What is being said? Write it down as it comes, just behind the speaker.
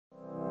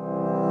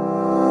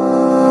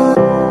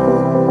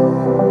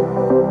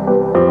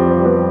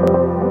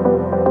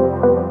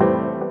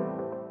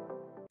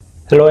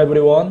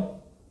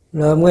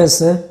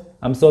Mwese.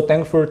 I'm so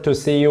thankful to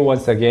see you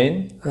once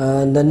again.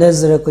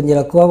 Ndanezere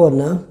kongera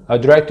kubabona.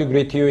 I'd like to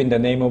greet you in the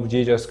name of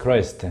Jesus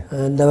Christ.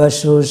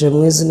 Ndabashuje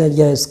mu izina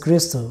rya Yesu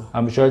Kristo.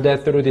 I'm sure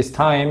that through this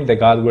time that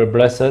God will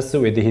bless us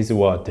with His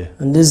word.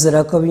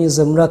 Ndizera ko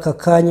binyuze muri aka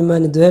kanya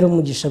Imana iduhera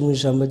umugisha mu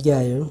ijambo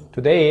ryayo.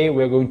 Today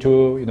we're going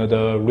to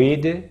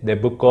read the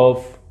book of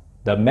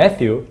the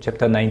Matthew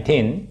chapter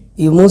 19.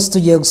 Uyu munsi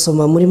tugiye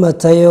gusoma muri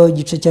Matayo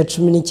igice cya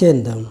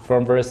 19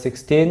 from verse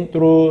 16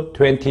 through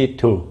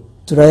 22.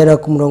 Turahera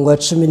ku murongo wa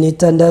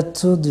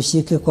 16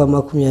 dushyike kwa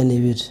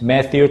 22.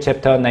 Matthew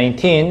chapter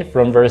 19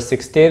 from verse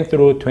 16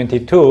 through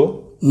 22.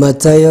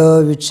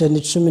 Matayo ibice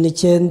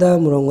 19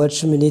 murongo wa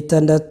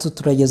 16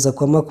 turageza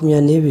kwa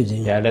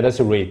 22. Yeah, let us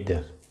read.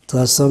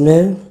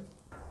 Twasome.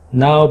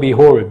 Now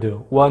behold,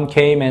 one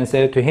came and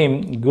said to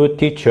him, Good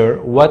teacher,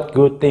 what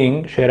good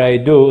thing shall I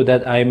do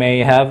that I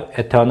may have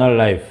eternal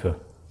life?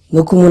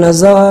 Nuko umuntu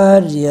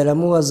azahari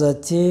aramubaza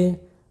ati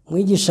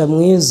mwigisha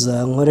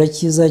mwiza nkora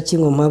cyiza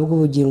kingo mpabwe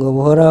ubugingo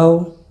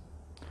buhoraho.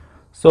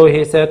 So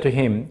he said to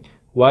him,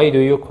 Why do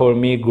you call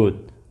me good?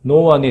 No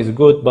one is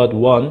good but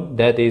one,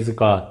 that is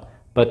God.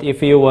 But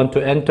if you want to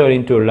enter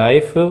into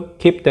life,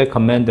 keep the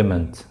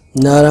commandments.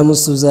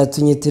 Naramusubiza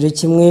ati nyitira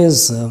iki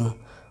mwiza?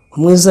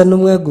 Umwiza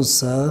n'umwe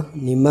gusa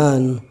ni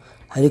Imana,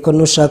 ariko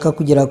nushaka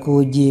kugera ku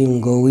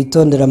bugingo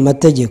witondera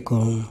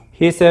amategeko.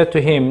 He said to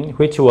him,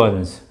 Which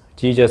ones?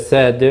 Jesus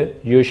said,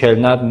 You shall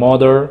not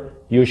murder,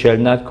 you shall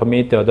not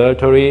commit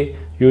adultery,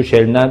 you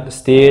shall not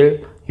steal,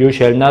 you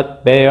shall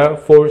not bear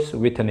false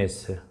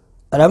witness.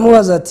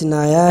 Aramubaza ati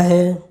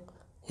nayahe?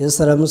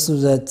 Yesu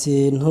aramusubiza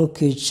ati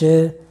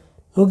ntukice,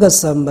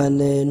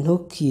 ntugasambane,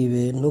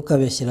 ntukibe,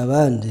 ntukabeshyera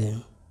abandi.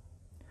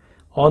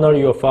 Honor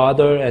your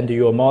father and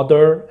your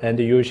mother, and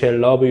you shall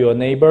love your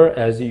neighbor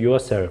as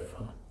yourself.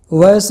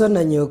 Ubahe so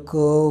na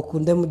nyoko,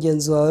 ukunde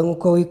mugenzi wawe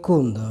nk'uko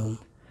wikunda.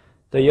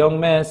 The young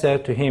man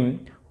said to him,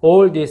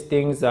 All these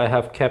things I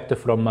have kept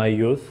from my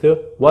youth,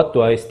 what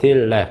do I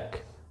still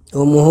lack?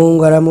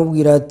 Umuhungu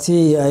aramubwira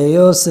ati ayo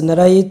yose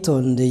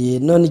narayitondeye,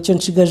 none icyo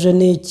nshigaje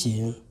ni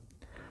iki?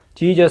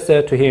 Jesus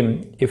said to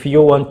him, If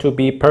you want to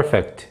be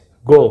perfect,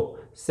 go,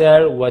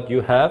 sell what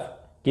you have,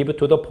 give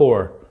to the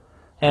poor,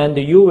 and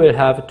you will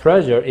have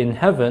treasure in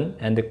heaven,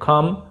 and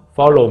come,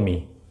 follow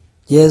me.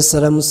 Yesu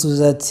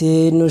aramusubiza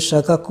ati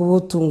nushaka kuba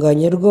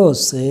utunganye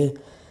rwose,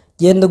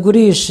 genda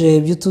ugurishe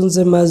ibyo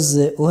utunze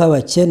maze uha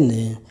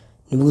abakene,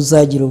 nibwo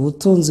uzagira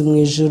ubutunzi mu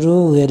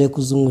ijuru uhere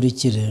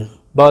kuzunkurikire.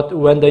 But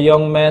when the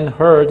young man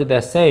heard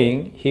that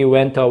saying, he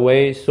went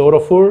away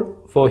sorrowful,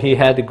 for he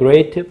had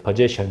great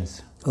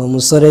possessions. Uwo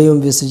musore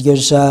yumvise iryo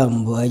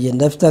jambo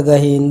agenda afite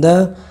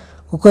agahinda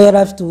kuko yari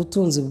afite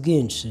ubutunzi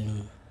bwinshi.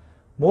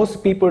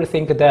 Most people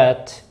think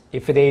that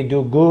if they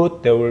do good,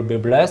 they will be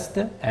blessed,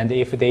 and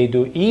if they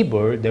do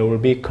evil, they will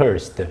be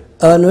cursed.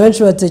 Abantu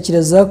benshi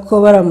batekereza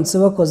ko baramutse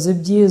bakoze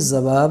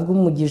ibyiza bahabwa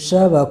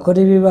umugisha,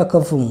 bakora ibi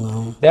bakavumwa.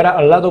 There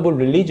are a lot of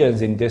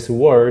religions in this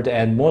world,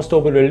 and most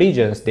of the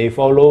religions, they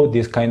follow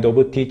this kind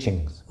of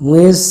teachings.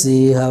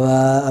 Mwisi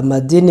haba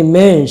amadini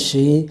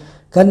menshi,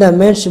 kandi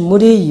amenshi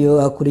muri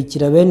yo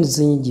akurikira bene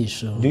izi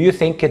nyigisho. Do you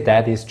think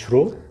that is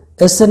true?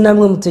 Ese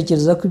namwe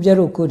mutekereza ko ibyo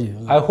ari ukuri?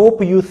 I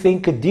hope you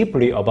think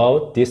deeply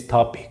about this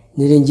topic.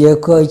 Niringiye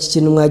ko iki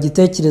kintu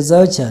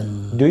mwagitekerezaho cyane.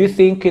 Do you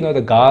think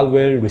that God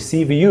will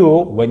receive you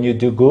when you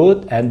do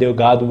good, and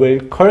God will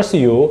curse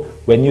you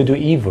when you do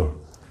evil?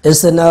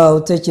 Ese nawe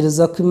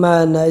utekereza ko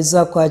Imana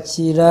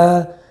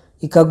izakwakira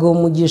ikaguha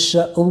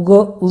umugisha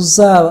ubwo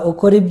uzaba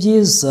ukora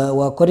ibyiza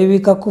wakora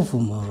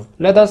ibikakuvuma?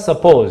 Let us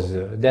suppose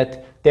that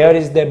there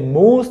is the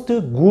most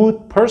good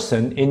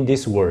person in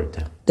this world.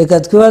 Reka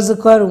twibaze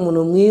ko hari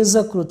umuntu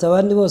mwiza kuruta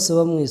abandi bose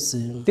bo mu isi.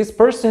 This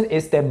person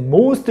is the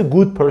most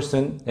good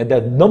person, and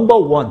the number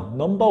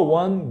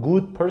one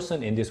good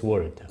person in this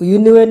world. Uyu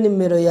niwe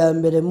nimero ya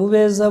mbere mu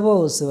beza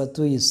bose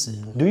batuye isi.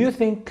 Do you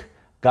think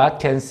God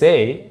can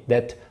say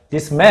that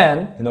this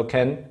man,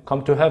 can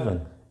come to heaven?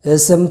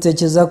 Ese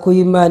mutekereza ko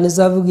Imana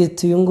izavuga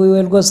iti uyu nguyu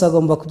we rwose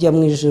agomba kujya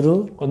mu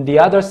ijuru? On the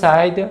other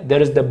side,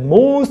 there is the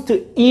most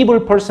evil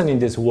person in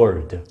this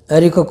world.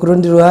 Ariko ku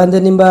rundi ruhande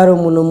nimba hari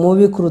umuntu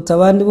mubi kuruta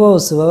abandi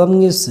bose baba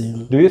mu isi.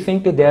 Do you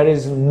think that there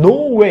is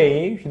no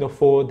way,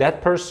 for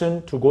that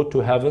person to go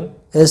to heaven?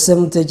 Ese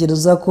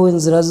mutekereza ko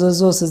inzira ze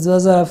zose ziba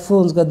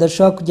zarafunzwe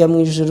adashobora kujya mu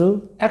ijuru?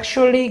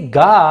 Actually,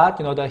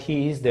 God, that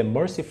He is the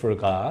merciful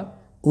God.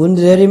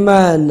 Undi rero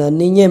Imana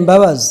ni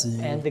nyembabazi.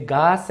 And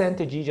God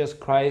sent Jesus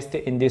Christ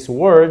in this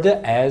world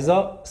as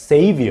a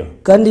savior.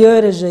 Kandi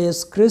yohereje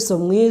Yesu Kristo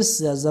mu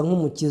isi aza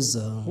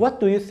nk'umukiza.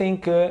 What do you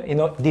think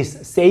this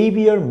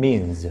savior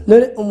means?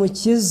 None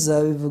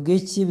umukiza bivuga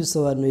iki,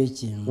 bisobanuye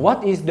iki?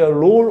 What is the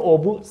role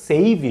of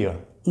savior?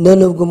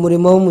 None ubwo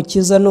umurimo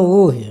w'umukiza ni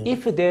uwuhe?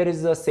 If there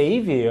is a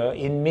savior,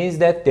 it means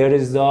that there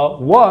is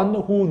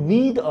one who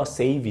need a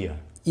savior.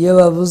 Iyo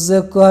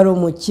bavuze ko hari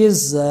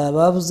umukiza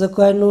bavuze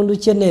ko hari n'undi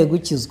ukeneye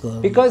gukizwa.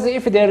 Because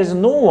if there is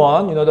no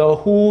one,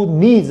 who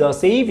needs a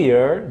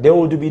savior, there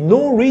would be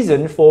no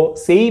reason for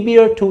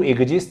savior to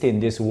exist in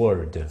this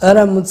world.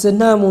 Aramutse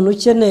nta muntu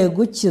ukeneye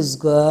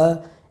gukizwa,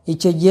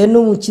 icyo gihe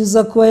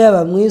n'umukiza kuba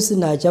yaba mu isi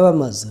ntacyo aba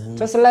amaze.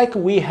 Just like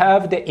we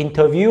have the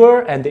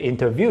interviewer and the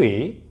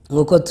interviewee,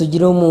 nk'uko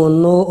tugira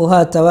umuntu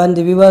uhata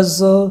abandi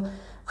ibibazo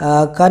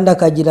kandi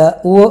akagira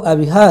uwo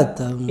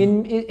abihata,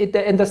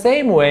 in the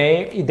same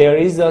way, there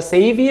is a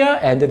savior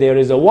and there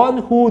is a one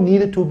who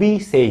needed to be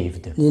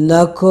saved. ni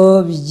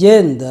nako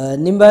bigenda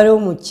nimba hariho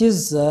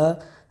umukiza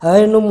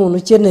hari n'umuntu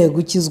ukeneye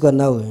gukizwa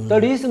nawe. The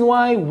reason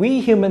why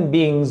we human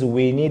beings,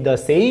 we need a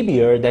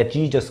savior, that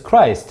Jesus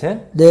Christ,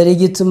 rero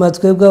igituma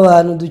twebwe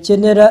abantu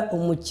dukenera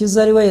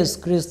umukiza ari we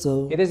Yesu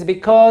Kristo, it is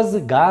because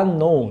God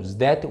knows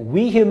that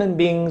we human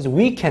beings,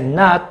 we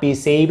cannot be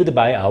saved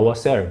by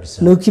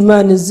ourselves. nuko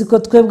Imana izi ko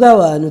twebwe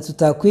abantu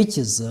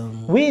tutakwikiza.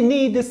 We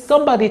need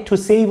somebody to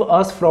save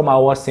us from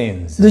our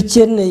sins.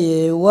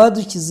 dukeneye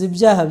uwadukiza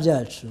ibyaha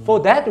byacu.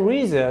 For that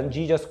reason,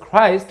 Jesus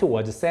Christ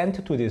was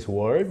sent to this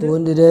world.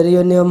 ubundi rero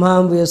iyo niyo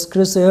mpamvu Yesu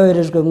Kristo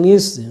yoherejwe mu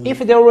isi. If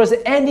there was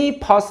any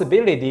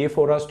possibility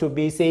for us to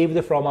be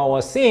saved from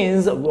our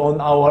sins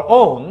on our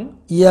own,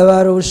 iyo haba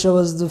hari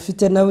ubushobozi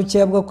dufite na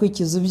bukeya bwo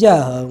kwikiza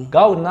ibyaha,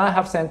 God would not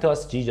have sent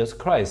us Jesus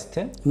Christ.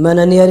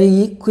 Imana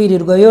ntiyari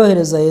kwirirwa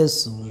yohereza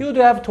Yesu. He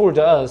would have told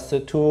us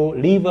to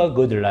live a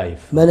good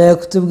life. Imana yari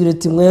kutubwira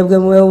iti mwebwe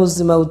mubeho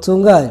ubuzima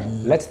butunganye.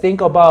 Let's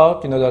think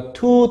about, the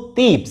two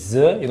thieves,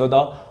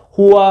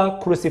 who are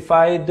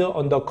crucified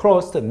on the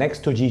cross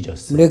next to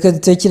Jesus. mureke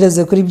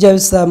dutekereze kuri bya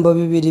bisambo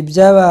bibiri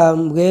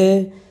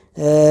byabambwe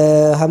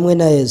hamwe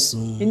na Yesu.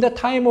 In the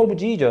time of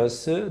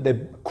Jesus, the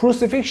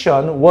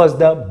crucifixion was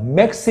the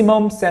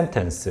maximum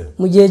sentence.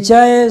 mu gihe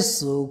cya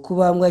Yesu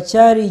kubambwa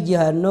cyari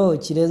igihano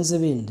kirenze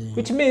ibindi,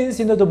 Which means,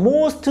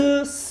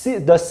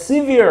 the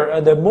severe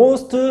and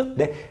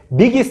the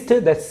biggest,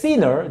 the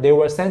sinner, they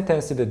were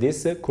sentenced to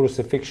this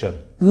crucifixion.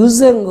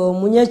 bivuze ngo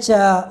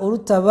umunyacyaha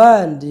uruta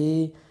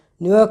abandi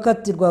niwe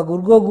wakatirwaga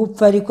urwo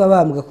gupfa ariko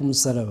abambwa ku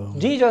musaraba.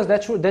 Jesus,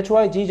 that's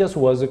why Jesus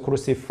was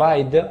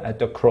crucified at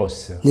the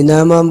cross. ni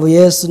nta mpamvu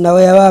Yesu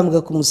nawe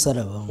yabambwe ku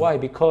musaraba. Why?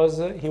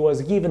 Because he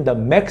was given the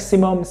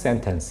maximum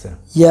sentence.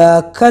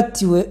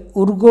 yakatiwe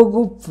urwo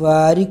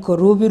gupfa ariko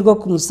rubi rwo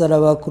ku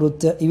musaraba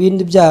kuruta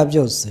ibindi byaha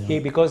byose.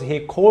 Because he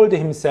called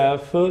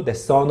himself the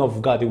Son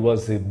of God. It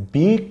was a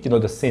big,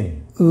 the sin.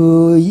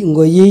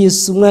 ngo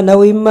yiyise umwana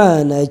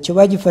w'Imana, icyo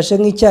bagifashe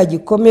nk'icyaha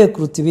gikomeye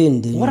kuruta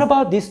ibindi. What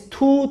about these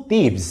two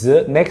thieves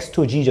next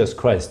to Jesus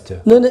Christ?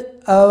 none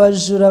aba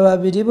bajura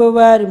babiri bo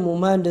bari mu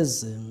mpande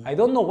ze. I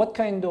don't know what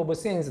kind of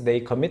sins they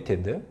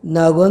committed.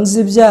 ntabwo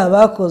nzi ibyaha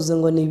bakoze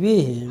ngo ni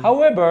ibihe.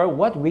 However,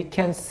 what we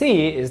can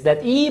see is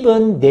that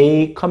even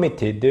they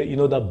committed,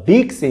 the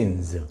big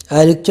sins.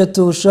 ariko icyo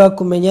tushobora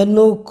kumenya ni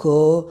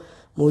uko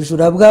mu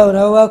bujura bwabo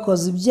nabo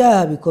bakoze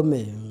ibyaha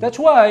bikomeye. That's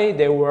why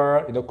they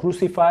were,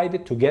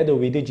 crucified together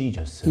with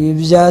Jesus. ibi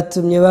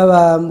byatumye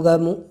babambwa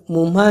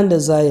mu mpande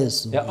za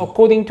Yesu.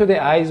 According to the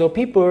eyes of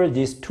people,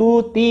 these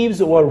two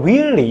thieves were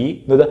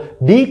really the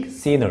big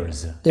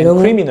sinners and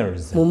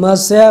criminals. mu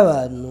maso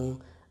y'abantu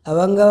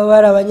abangaba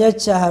bari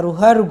abanyacyaha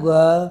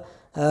ruharwa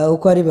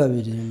uko ari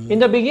babiri. In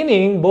the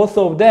beginning, both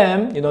of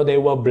them, they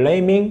were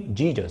blaming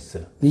Jesus.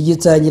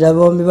 bigitangira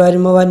bombi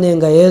barimo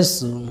banenga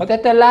Yesu. But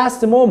at the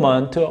last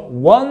moment,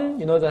 one,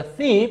 the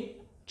thief,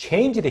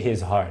 changed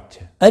his heart.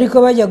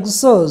 ariko bajya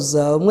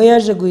gusoza umwe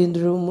yaje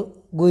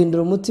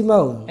guhindura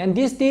umutima we. And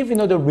this thief,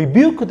 they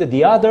rebuked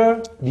the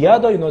other,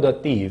 the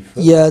thief.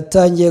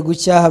 yatangiye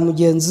gucyaha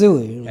mugenzi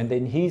we. And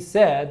then he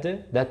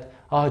said that,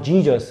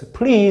 Jesus,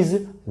 please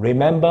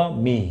remember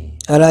me.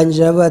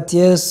 arangije avuga ati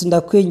Yesu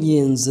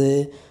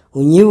ndakwinginze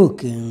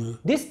unyibuke.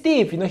 This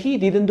thief, he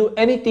didn't do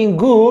anything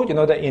good,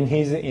 in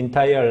his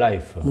entire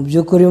life. mu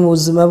by'ukuri mu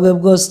buzima bwe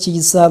bwose iki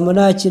gisambo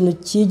nta kintu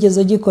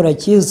cyigeze gikora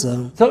cyiza.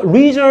 The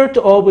result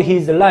of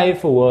his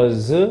life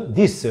was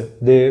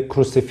the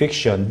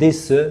crucifixion,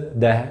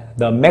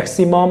 the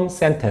maximum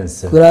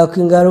sentence. kubera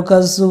ko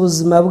ingaruka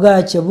z'ubuzima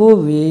bwacyo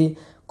bubi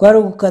kwari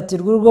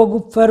ugukatirwa urwo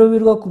gupfa rubi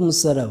rwo ku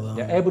musaraba.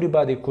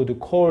 Everybody could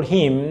call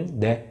him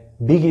the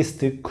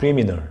biggest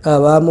criminal.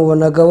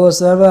 abamubonaga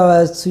bose bari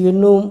babatuye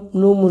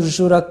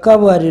n'umujura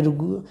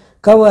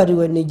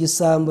kabuhariwe ni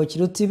igisambo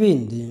kiruta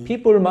ibindi.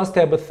 People must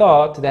have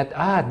thought that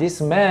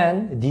this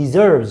man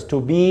deserves to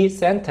be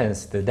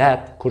sentenced that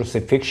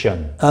crucifixion.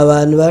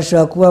 abantu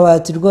bashobora kuba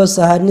bati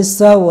rwose aha ni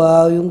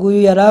sawa uyu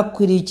nguyu yari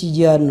akwiriye iki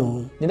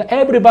gihano.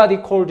 Everybody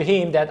called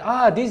him that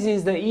this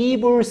is the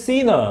evil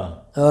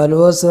sinner. abantu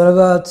bose bari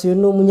batuye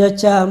ni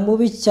umunyacyaha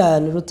mubi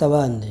cyane uruta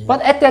abandi.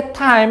 But at that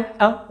time,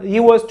 he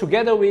was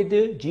together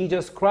with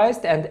Jesus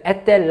Christ, and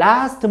at the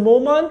last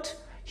moment,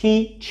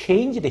 he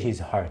changed his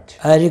heart.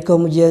 ariko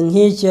mu gihe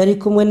nk'iki yari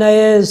kumwe na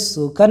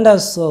Yesu kandi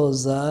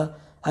asoza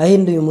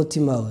ahinduye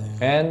umutima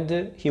we.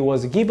 And he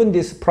was given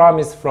this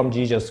promise from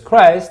Jesus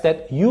Christ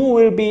that you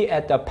will be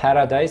at the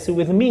paradise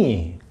with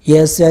me.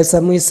 Yesu yahise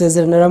amuha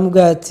isezerano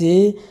aramubwira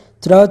ati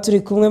turaba turi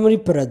kumwe muri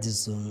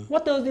paradizo.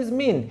 What does this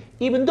mean?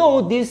 Even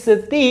though this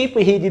thief,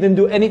 he didn't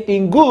do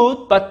anything good,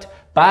 but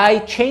by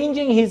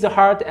changing his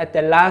heart at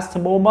the last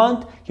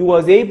moment, he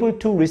was able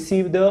to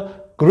receive the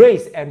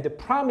grace and the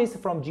promise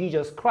from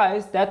Jesus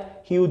Christ that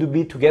he would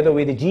be together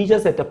with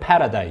Jesus at the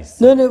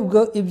paradise. none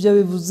ubwo ibyo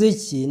bivuze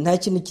iki? Nta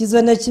kintu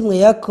cyiza na kimwe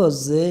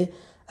yakoze,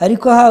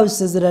 ariko hawe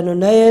isezerano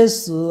na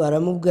Yesu,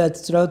 aramubwira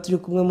ati turaho turi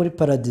kumwe muri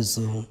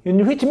paradizo.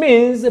 Which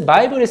means the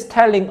Bible is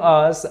telling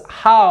us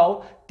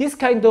how this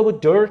kind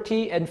of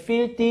dirty and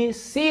filthy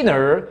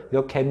sinner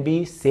can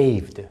be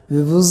saved.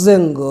 Bivuze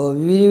ngo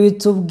bibiri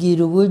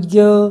bitubwira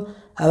uburyo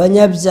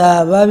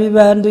abanyabyaha babi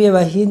banduye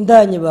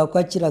bahindanye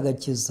bakwakira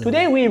agakiza.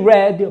 Today we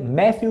read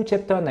Matthew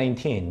chapter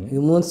 19.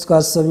 Uyu munsi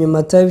twasomye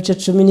Matayo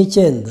ibice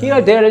 19.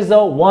 Here there is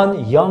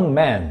one young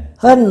man.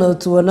 Hano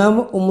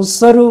tubonamo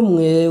umusore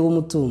umwe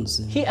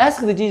w'umutunzi. He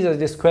asked Jesus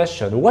this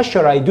question, what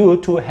shall I do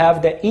to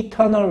have the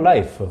eternal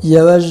life?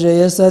 Yabaje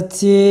Yesu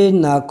ati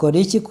nakora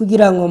iki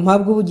kugira ngo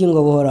mpabwe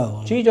ubugingo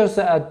buhoraho? Jesus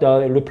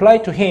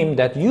replied to him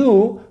that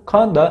you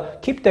can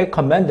keep the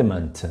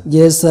commandment.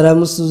 Yesu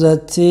aramusubiza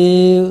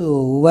ati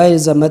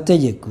ubahiriza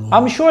amategeko.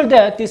 I'm sure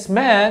that this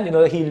man,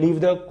 he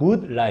lived a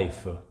good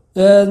life.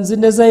 Nzi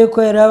neza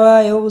yuko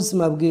yarabayeho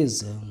ubuzima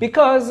bwiza.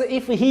 Because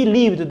if he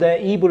lived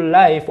the evil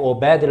life or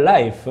bad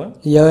life,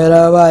 iyo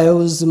yarabayeho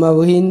ubuzima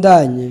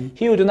buhindanye,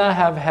 he would not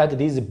have had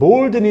this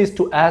boldness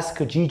to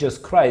ask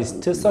Jesus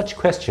Christ such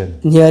question.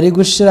 ntiyari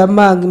gushira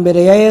amanga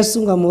imbere ya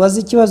Yesu ngo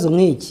amubaze ikibazo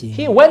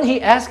nk'iki. When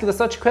he asked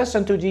such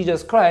question to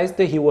Jesus Christ,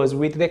 he was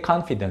with the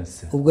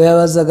confidence. Ubwo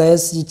yabazaga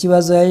Yesu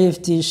ikibazo yari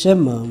ifitiye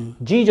ishema.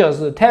 Jesus,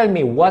 tell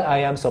me what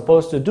I am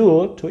supposed to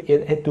do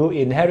to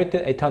inherit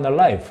eternal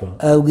life.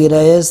 Abwira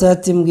Yesu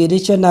ati mbwira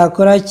icyo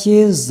nakora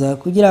cyiza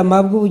kugira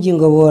mpabwe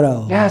ubugingo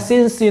buhoraho. Yeah,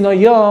 since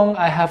young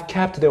I have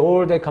kept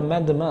all the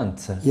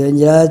commandments.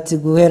 Yongera ati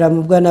guhera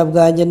mu bwana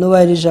bwanjye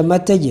nubahirije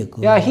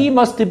amategeko. Yeah, he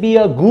must be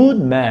a good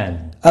man.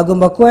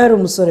 Agomba kuba yari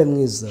umusore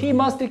mwiza. He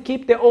must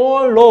keep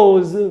all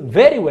laws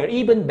very well,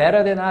 even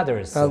better than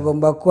others.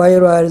 Agomba kuba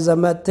yubahiriza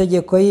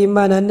amategeko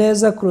y'Imana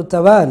neza kuruta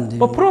abandi.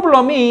 The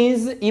problem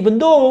is, even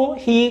though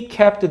he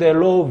kept the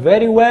law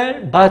very well,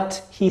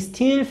 but he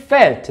still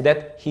felt that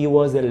he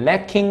was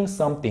lacking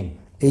something.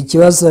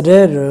 Ikibazo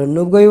rero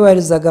nubwo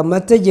yubahirizaga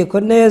amategeko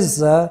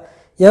neza,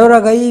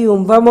 yahoraga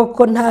yiyumvamo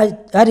ko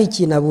hari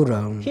ikintu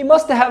abura. He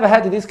must have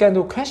had these kind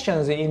of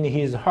questions in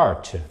his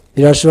heart.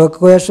 Birashoboka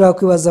ko yashobora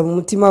kwibaza mu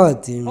mutima we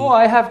ati, oh,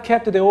 I have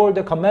kept all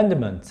the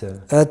commandments.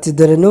 ati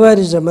dore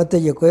nubahirije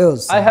amategeko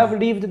yose. I have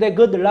lived the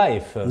good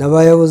life.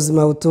 Nabayeho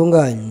ubuzima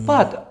butunganye.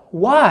 But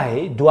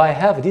why do I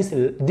have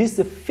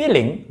this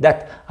feeling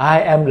that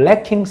I am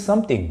lacking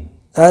something?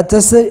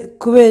 Atase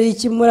kubera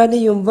iki mura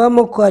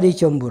niyumvamo ko hari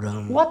icyo mbura?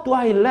 What do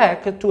I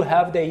lack to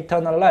have the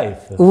eternal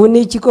life? Ubu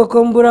ni iki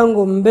koko mbura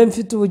ngo mbe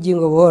mfite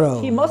ubugingo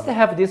buhoraho? He must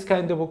have this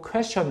kind of a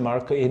question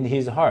mark in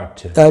his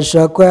heart.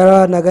 Ashaka ko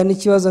yarahanaga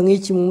n'ikibazo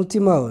nk'iki mu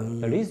mutima we.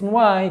 The reason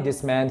why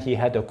this man he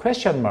had a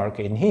question mark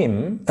in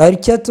him,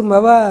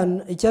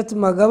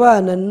 icyatumaga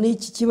abana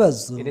n'iki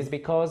kibazo, it is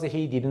because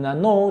he did not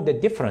know the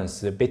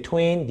difference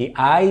between the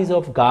eyes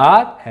of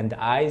God and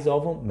the eyes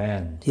of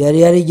man.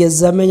 Yari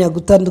yarigeze amenya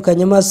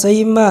gutandukanya amaso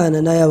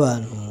y'Imana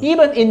n'ay'abantu.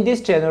 Even in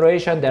this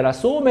generation, there are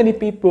so many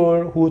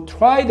people who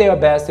try their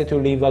best to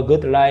live a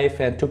good life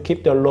and to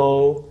keep the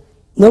law.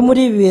 No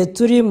muri bihe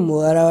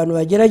turimo hari abantu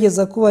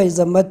bagerageza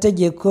kubahiriza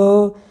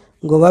amategeko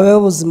ngo babeho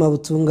ubuzima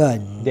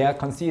butunganye. They are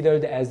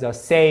considered as a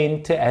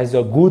saint, as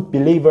a good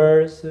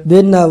believers.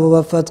 Bene abo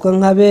bafatwa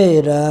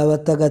nk'abera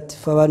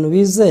batagatifu abantu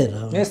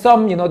bizera. And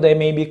some, they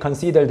may be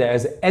considered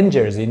as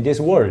angels in this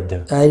world.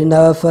 Hari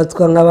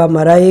n'abafatwa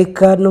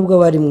nk'abamarayika nubwo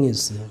bari mu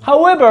isi.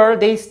 However,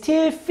 they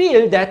still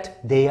feel that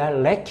they are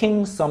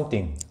lacking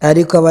something.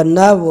 Ariko aba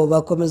nabo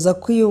bakomeza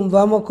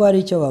kwiyumvamo ko hari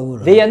icyo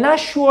babura. They are not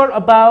sure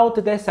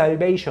about their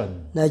salvation.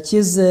 Nta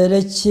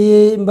cyizere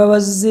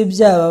cy'imbabazi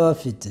z'ibyaha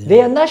bafite.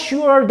 They are not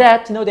sure that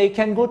they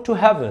can go to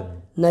heaven.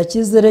 Nta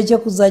cyizere cyo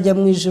kuzajya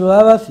mu ijuru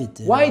baba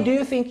bafite. Why do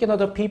you think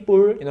the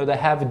people they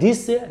have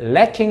this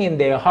lacking in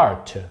their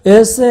heart?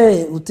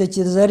 Ese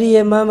utekereza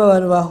ariye mama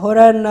abantu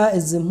bahorana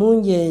izi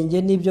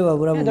mpungenge n'ibyo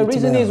babura mu And the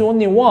reason is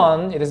only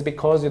one. It is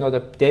because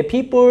the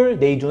people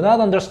they do not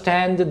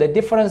understand the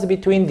difference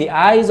between the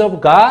eyes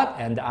of God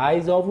and the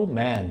eyes of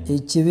man.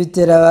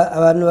 Ikibitera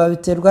abantu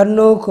babiterwa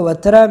nuko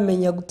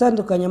bataramenya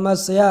gutandukanya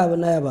amaso yabo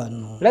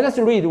n'ay'abantu. Let us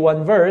read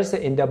one verse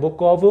in the book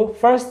of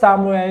 1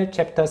 Samuel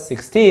chapter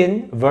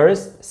 16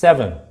 verse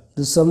 7.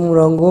 Dusoma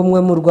umurongo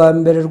umwe mu rwa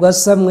mbere rwa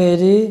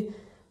Samweli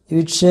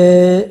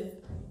ibice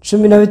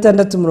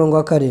 16 umurongo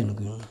wa 7.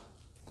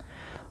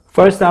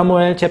 1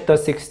 Samuel chapter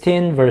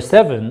 16 verse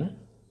 7.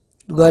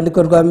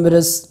 Rwandiko rwa mbere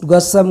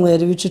rwa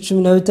Samweli ibice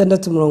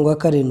 16 umurongo wa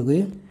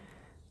 7.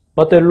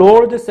 But the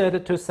Lord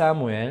said to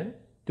Samuel,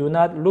 do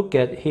not look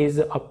at his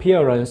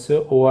appearance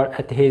or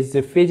at his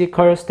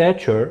physical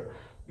stature,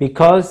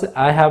 because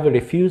I have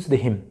refused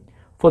him.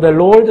 For the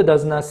Lord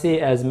does not see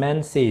as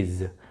man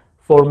sees.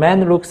 For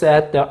man looks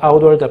at the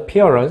outward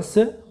appearance,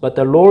 but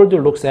the Lord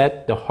looks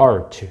at the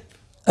heart.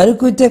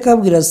 Ariko Uwiteka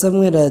abwira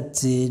Samweli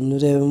ati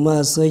nurebe mu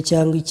maso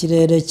cyangwa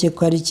ikirere cye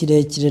ko ari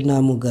kirekire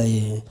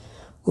ntamugaye,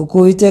 kuko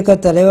Uwiteka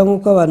atareba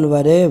nk'uko abantu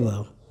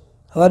bareba.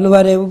 Abantu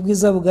bareba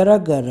ubwiza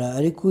bugaragara,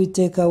 ariko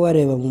Uwiteka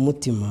wareba mu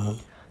mutima.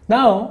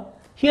 Now,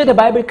 Here the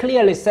Bible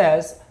clearly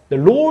says, the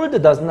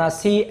Lord does not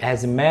see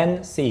as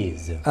man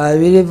sees.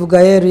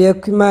 birivuga yeruye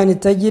ko Imana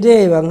itajya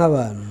ireba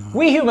nk'abantu.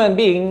 We human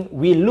beings,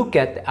 we look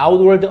at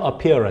outward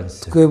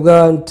appearance. Twebwe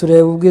abantu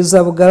tureba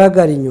ubwiza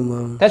bugaragara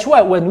inyuma. That's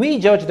why when we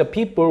judge the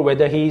people,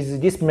 whether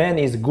this man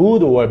is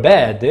good or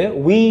bad,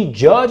 we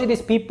judge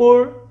these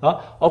people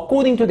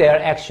according to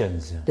their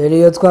actions. Rero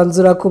iyo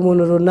twanzura ko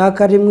umuntu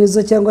runaka ari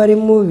mwiza cyangwa ari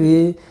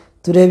mubi,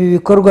 tureba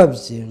ibikorwa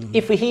bye.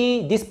 If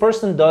this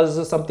person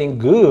does something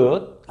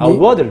good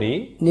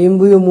outwardly,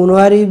 nimba uyu muntu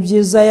hari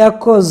ibyiza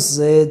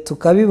yakoze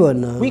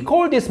tukabibona, we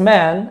call this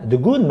man the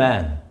good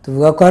man.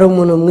 tuvuga ko ari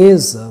umuntu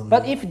mwiza.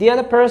 But if the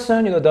other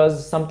person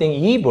does something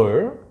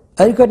evil,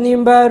 ariko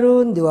nimba hari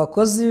undi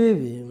wakoze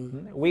ibibi,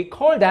 we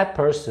call that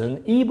person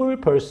evil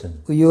person.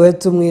 uyu we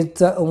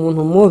tumwita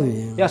umuntu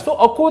mubi. Yeah, so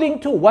according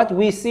to what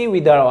we see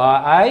with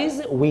our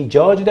eyes, we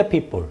judge the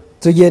people.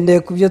 tugendeye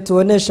ku byo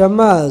tubonesha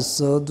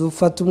amaso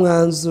dufata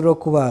umwanzuro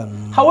ku bantu.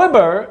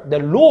 However, the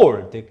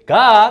Lord, the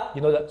God,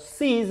 that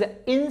sees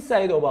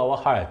inside of our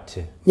heart.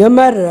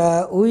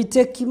 nyamara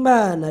Uwiteka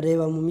Imana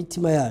areba mu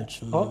mitima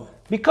yacu.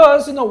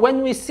 Because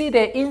when we see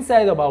the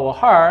inside of our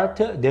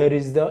heart, there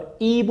is the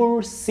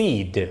evil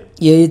seed.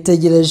 iyo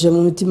yitegereje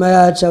mu mitima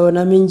yacu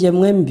abonamo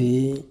ingemwe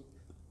mbi.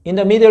 In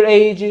the Middle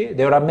Age,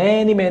 there are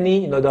many,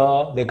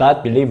 the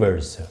God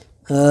believers.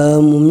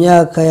 mu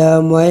myaka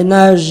ya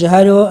moyenaje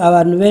hariho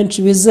abantu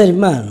benshi bizera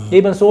Imana.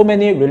 Even so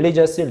many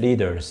religious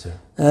leaders.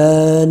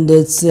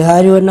 ndetse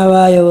hariho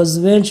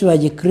n'abayobozi benshi ba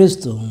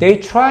gikristo. They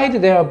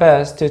tried their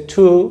best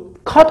to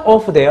cut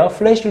off their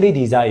fleshly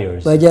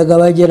desires. bajyaga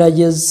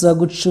bagerageza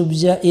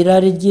gucubya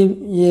irari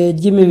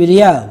ry'imibiri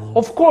yabo.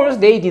 Of course,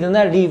 they did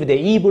not live the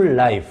evil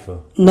life.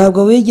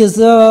 ntabwo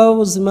bigeze babaho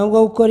ubuzima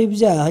bwo gukora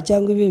ibyaha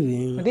cyangwa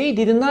ibibi. They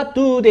did not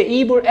do the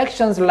evil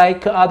actions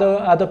like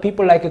other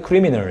people, like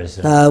criminals.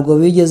 ntabwo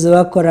bigeze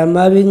bakora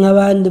amabi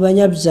nk'abandi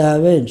banyabyaha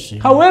benshi.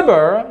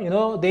 However,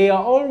 they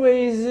are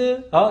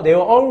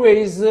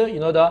always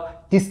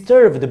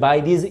disturbed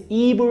by these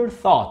evil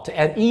thoughts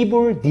and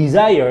evil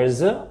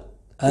desires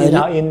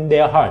in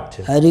their heart.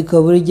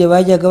 ariko buri gihe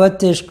bajyaga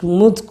bateshwa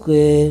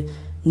umutwe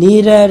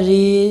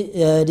n'irari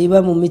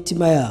riba mu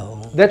mitima yabo.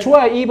 That's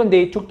why even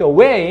they took the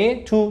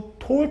way to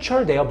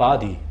torture their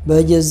body.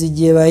 bageze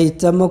igihe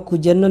bahitamo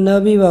kujya noneho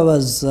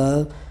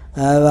bibabaza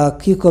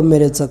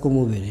bakikomeretsa ku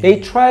mubiri. They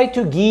try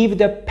to give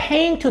the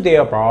pain to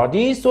their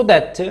body so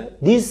that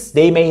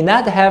they may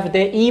not have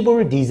the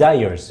evil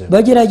desires.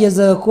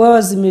 bageragezaga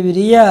kubabaza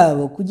imibiri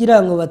yabo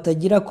kugira ngo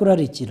batagira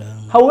kurarikira.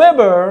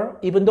 However,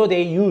 even though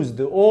they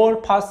used all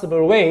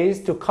possible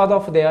ways to cut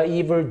off their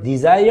evil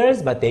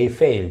desires, but they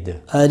failed.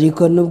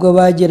 ariko nubwo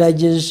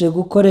bagerageje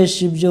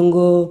gukoresha ibyo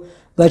ngo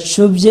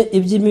bacubye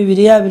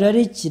iby'imibiri yabo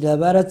irarikira,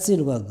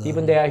 baratsindwaga.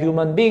 Even they are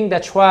human beings,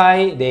 that's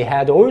why they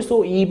had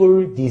also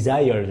evil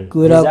desires.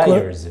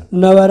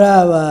 n'abari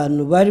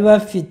abantu bari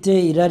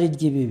bafite irari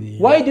ry'ibibi.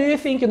 Why do you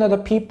think the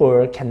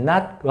people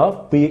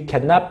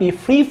cannot be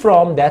free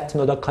from that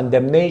the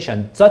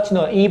condemnation, such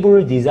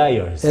evil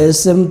desires?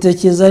 ese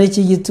mutekereza ari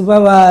iki gituma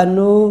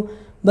abantu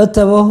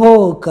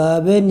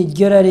batabohoka bene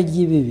iryo rari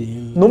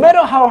ry'ibibi? No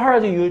matter how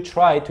hard you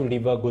try to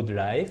live a good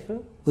life,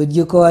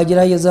 burya uko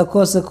wagerageza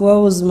kose kubaho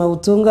ubuzima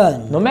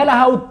butunganye, no matter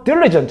how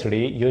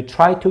diligently you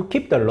try to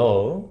keep the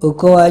law,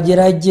 uko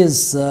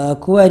wagerageza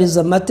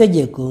kubahiriza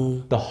amategeko,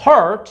 the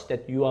heart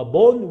that you are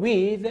born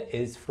with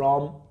is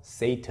from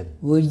Satan.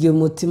 burya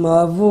umutima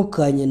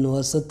wavukanye ni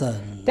uwa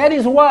Satani. That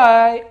is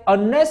why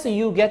unless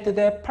you get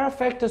the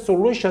perfect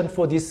solution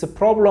for this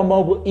problem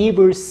of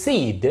evil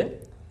seed,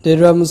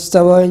 rero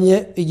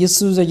mutabonye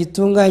igisubizo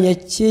gitunganye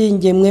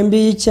cy'ingemwe mbi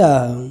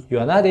y'icyaha, you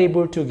are not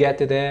able to get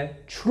the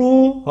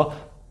true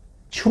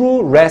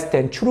rest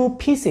and true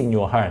peace in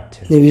your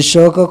heart.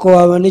 ntibishoboka ko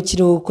wabona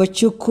ikiruhuko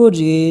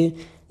cy'ukuri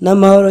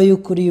n'amahoro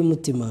y'ukuri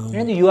y'umutima.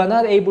 And you are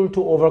not able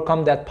to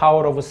overcome that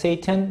power of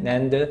Satan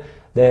and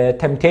the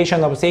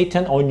temptation of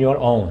Satan on your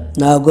own.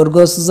 ntabwo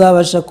rwose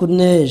uzabasha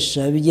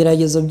kunesha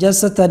ibigeragezo bya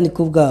Satani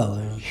ku bwawe.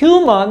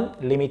 Human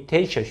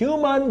limitation,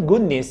 human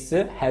goodness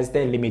has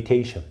the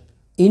limitation.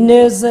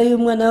 ineza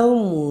y'umwana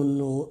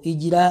w'umuntu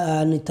igira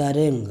ahantu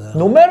itarenga.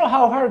 No matter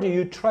how hard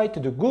you try to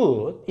do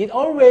good, it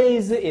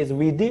always is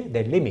within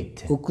the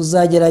limit. uko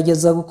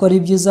uzagerageza gukora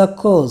ibyiza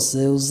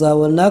kose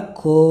uzabona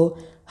ko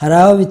hari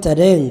aho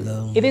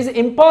bitarenga. It is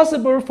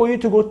impossible for you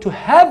to go to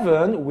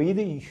heaven with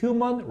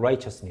human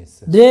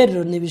righteousness.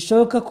 rero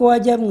ntibishoboka ko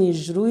wajya mu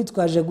ijuru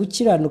witwaje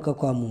gukiranuka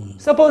kwa muntu.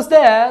 Suppose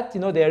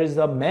that there is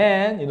a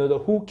man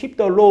who keep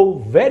the law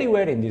very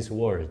well in this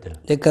world.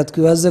 reka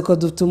twibaze ko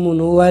dufite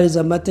umuntu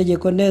wubahiriza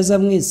amategeko neza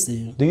mu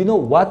isi. Do you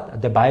know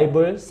what the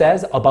Bible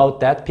says about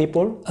that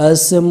people?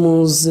 ase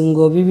muzi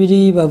ngo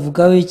Bibiliya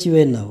bavugaho iki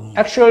bene abo?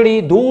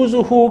 Actually, those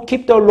who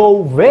keep the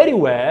law very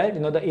well,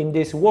 in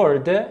this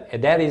world,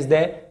 that is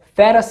the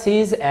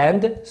Pharisees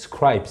and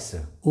scribes.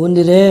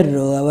 ubundi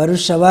rero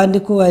abarusha abandi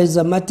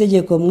kubahiriza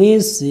amategeko mu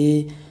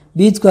isi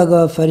bitwaga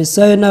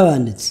abafarisayo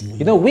n'abanditsi.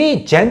 We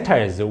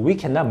Gentiles, we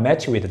cannot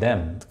match with them.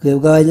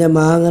 Twebwe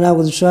abanyamahanga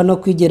ntabwo dushobora no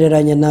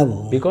kwigereranya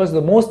nabo.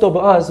 Because most of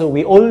us,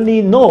 we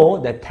only know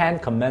the 10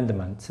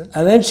 commandments.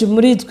 Abenshi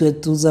muri twe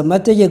tuzi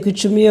amategeko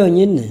 10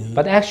 yonyine.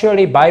 But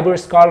actually, Bible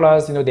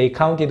scholars, they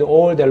counted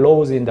all the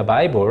laws in the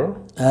Bible.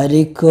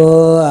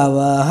 Ariko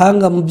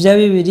abahanga mu bya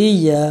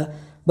Bibiliya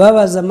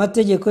babaza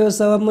amategeko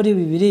yose aba muri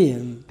Bibiliya.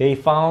 They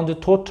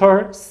found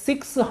total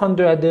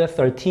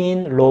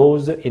 613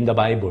 laws in the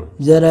Bible.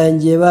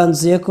 Byarangiye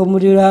banzuye ko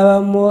muri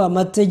habamo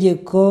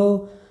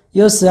amategeko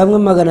yose hamwe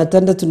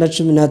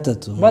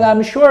 613. But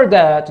I'm sure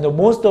that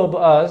most of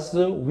us,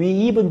 we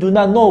even do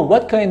not know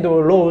what kind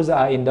of laws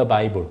are in the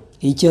Bible.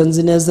 Icyo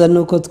nzi neza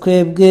nuko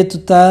twebwe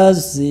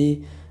tutazi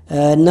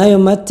n'ayo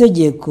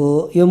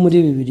mategeko yo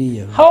muri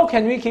Bibiliya. How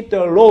can we keep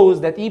the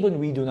laws that even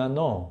we do not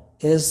know?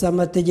 Ese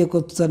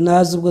amategeko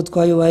tutanazi ubwo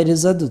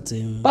twayubahiriza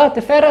dute? But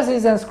the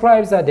Pharisees and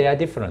scribes, they are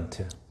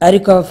different.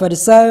 Ariko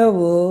abafarisayo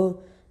bo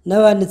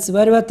n'abanditsi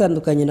bari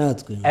batandukanye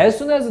natwe. As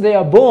soon as they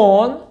are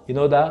born,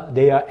 that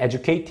they are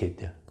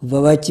educated.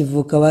 Kuva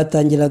bakivuka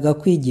batangiraga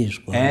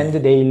kwigishwa. And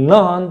they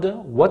learned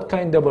what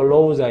kind of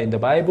laws are in the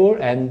Bible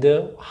and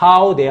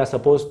how they are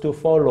supposed to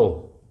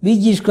follow.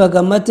 Bigishwaga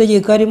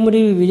amategeko ari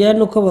muri Bibiliya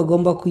nuko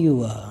bagomba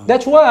kuyubaha.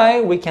 That's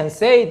why we can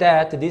say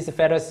that these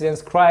Pharisees and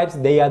scribes,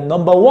 they are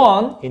number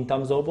one in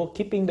terms of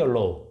keeping the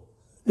law.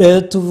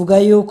 Tuvuga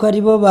yuko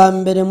ari bo ba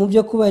mbere mu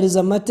byo kubahiriza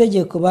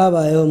amategeko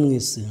babayeho mu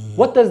isi.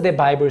 What does the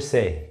Bible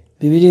say?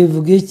 Bibiliya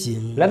ivuga iki?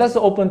 Let us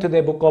open to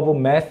the book of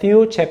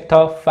Matthew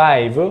chapter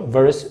 5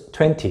 verse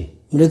 20.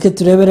 Mureke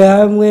turebere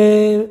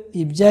hamwe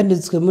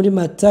ibyanditswe muri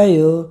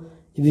Matayo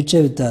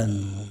ibice 5.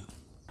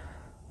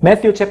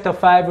 Matthew chapter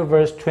 5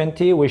 verse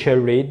 20, we shall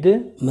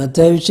read.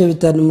 Matayo ibice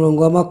 5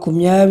 umurongo wa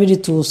 20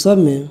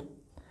 tuwusome.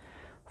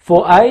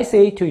 For I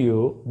say to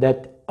you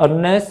that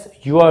unless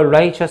your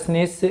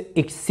righteousness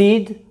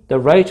exceed the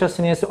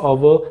righteousness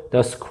of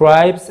the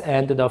scribes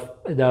and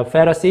the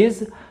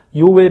Pharisees,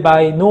 you will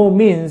by no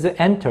means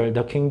enter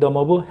the kingdom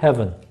of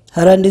heaven.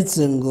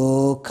 Haranditse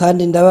ngo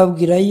kandi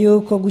ndababwira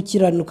yuko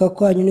gukiranuka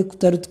kwanyu ni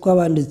kutari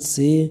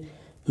tw'abanditsi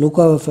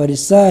nuko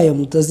abafarisayo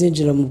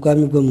mutazinjira mu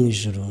bwami bwo mu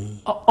ijuru.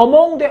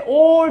 Among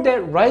all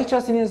the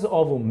righteousness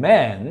of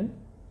man,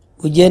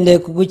 ugendeye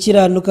ku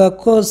gukiranuka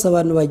kose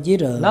abantu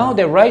bagira, now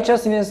the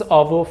righteousness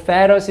of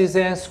Pharisees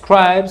and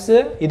scribes,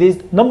 it is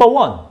number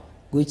one.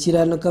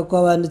 Gukiranuka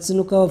kw'abanditsi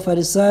nuko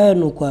abafarisayo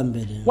ni ukwa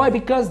mbere. Why?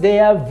 Because they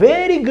are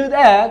very good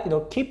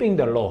at keeping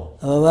the law.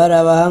 Aba bari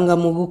abahanga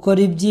mu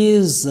gukora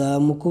ibyiza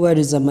mu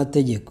kubahiriza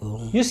amategeko.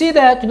 You see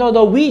that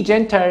we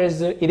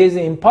Gentiles, it is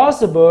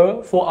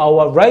impossible for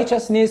our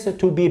righteousness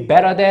to be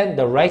better than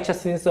the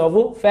righteousness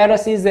of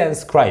Pharisees and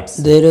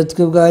scribes. Rero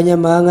twebwe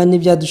abanyamahanga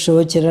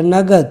ntibyadushobokera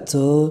na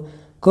gato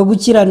ko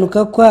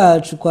gukiranuka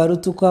kwacu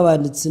kwaruta uko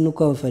abanditsi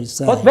nuko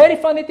abafarisayo. But very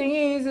funny thing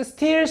is,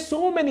 still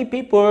so many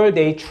people,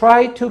 they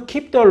try to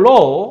keep the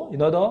law,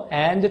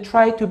 and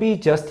try to be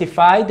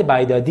justified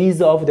by the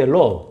deeds of the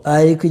law.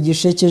 Ariko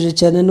igishekeje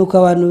cyane nuko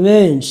abantu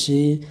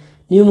benshi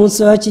niyo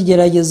munsi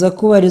bakigerageza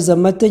kubahiriza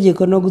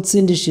amategeko no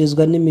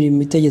gutsindishirizwa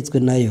n'imirimo itegetswe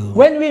nayo.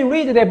 When we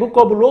read the book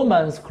of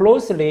Romans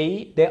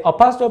closely, the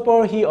Apostle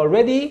Paul, he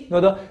already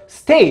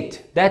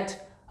state that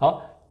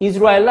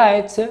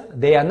Israelites,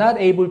 they are not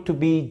able to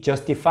be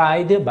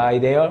justified by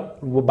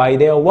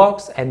their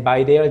works and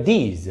by their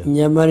deeds.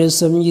 Nyamara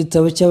usomye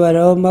igitabo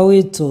cy'Abaroma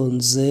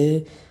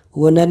witonze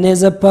ubona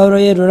neza Paulo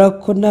yerura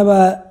ko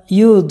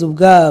n'abayuda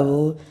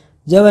ubwabo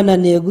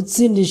byabananiye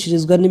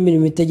gutsindishirizwa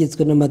n'imirimo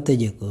itegetswe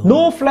n'amategeko.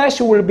 No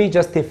flesh will be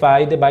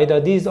justified by the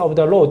deeds of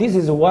the law. This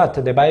is what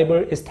the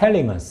Bible is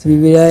telling us.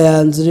 Bibiliya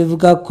yanzura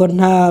ivuga ko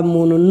nta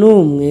muntu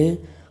n'umwe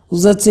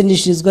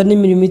uzatsindishirizwa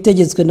n'imirimo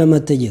itegetswe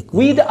n'amategeko.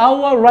 With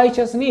our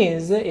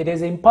righteousness, it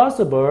is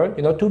impossible,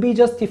 to be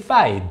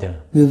justified.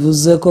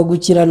 Bivuze ko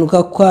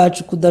gukiranuka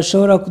kwacu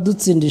kudashobora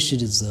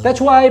kudutsindishiriza.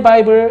 That's why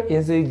Bible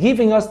is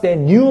giving us the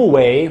new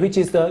way, which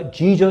is the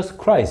Jesus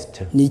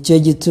Christ. Nicyo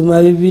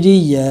gituma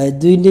Bibiliya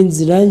duhinda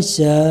inzira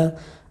nshya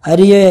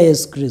ariyo ya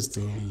Yesu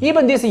Kristo.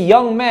 Even this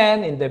young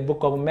man in the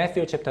book of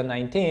Matthew chapter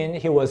 19,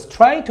 he was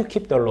trying to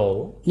keep the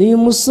law. Ni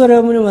umusore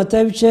wo muri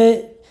Matayo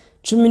ibice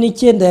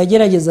 19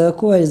 yageragezaga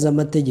kubahiriza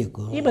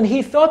amategeko. Even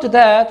he thought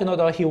that,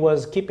 that he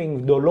was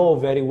keeping the law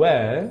very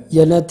well.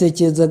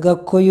 Yanatekerezaga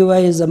ko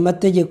yubahiriza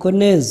amategeko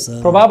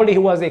neza. Probably he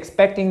was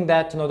expecting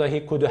that, that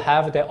he could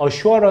have the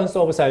assurance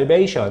of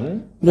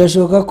salvation.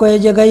 Birashoboka ko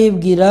yajyaga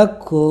yibwira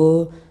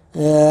ko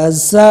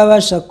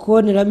azabasha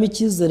kuboneramo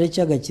icyizere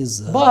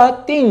cy'agakiza.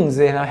 But things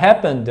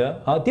happened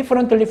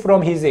differently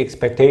from his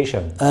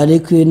expectation.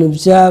 Ariko ibintu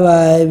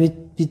byabaye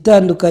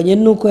bitandukanye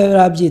nuko yari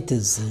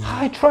abyiteze.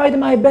 I tried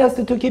my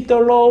best to keep the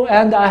law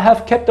and I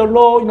have kept the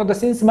law,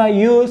 since my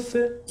youth.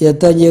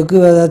 Yatangiye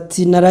kwibaza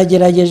ati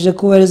naragerageje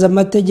kubahiriza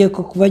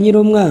amategeko kuva nkiri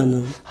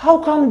umwana.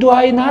 How come do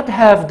I not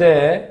have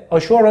the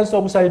assurance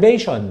of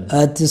salvation?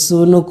 Ati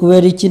suno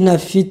kubera iki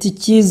ntafite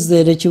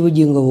icyizere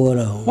cy'ubugingo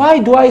buhoraho. Why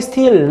do I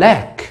still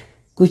lack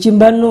kuki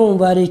mba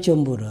numva ari icyo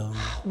mbura?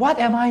 What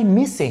am I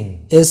missing?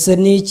 Ese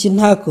ni iki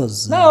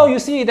ntakoze? Now you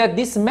see that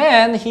this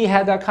man, he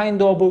had a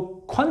kind of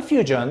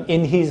confusion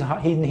in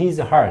his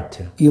heart.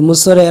 Uyu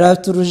musore yari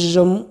afite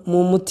urujijo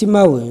mu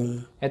mutima we.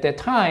 At that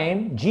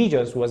time,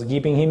 Jesus was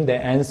giving him the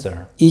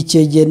answer.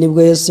 Icyo gihe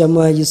nibwo Yesu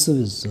yamuhaye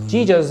igisubizo.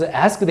 Jesus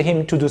asked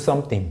him to do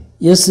something.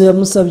 Yesu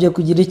yamusabye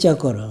kugira icyo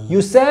akora.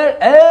 You sell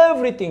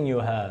everything you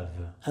have.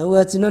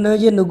 Avuga ati noneho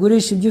genda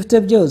ugurisha ibyo ufite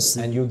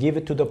byose. And you give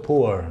it to the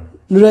poor.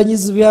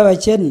 Nurangiza ubihe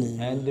abakene.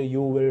 And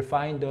you will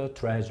find a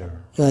treasure.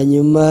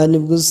 Hanyuma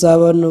nibwo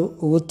uzabona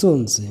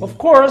ubutunzi. Of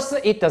course,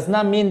 it does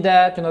not mean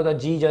that that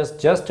Jesus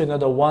just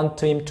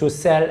want him to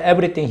sell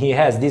everything he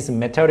has, these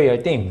material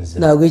things.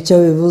 Ntabwo icyo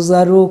bivuze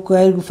ari uko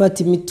ari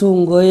gufata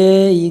imitungo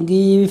ye iyi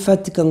ngiyi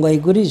ifatika ngo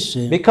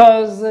ayigurishe.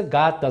 Because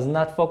God does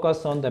not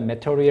focus on the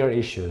material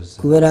issues.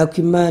 Kubera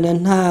ko Imana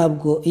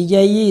ntabwo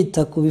ijya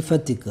yita ku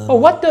bifatika. But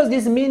what does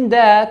this mean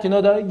that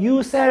that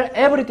you sell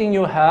everything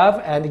you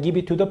have and give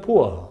it to the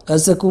poor?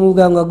 Ase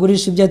kumubwira ngo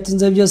agurisha ibyo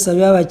atunze byose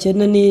abihe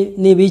abakene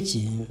ni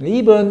biki?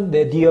 Even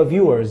the dear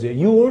viewers,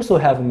 you also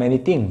have many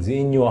things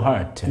in your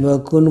heart.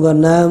 Bakundwa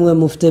namwe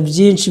mufite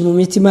byinshi mu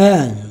mitima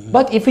yanyu.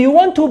 But if you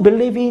want to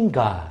believe in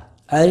God,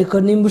 ariko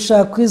nimba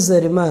ushaka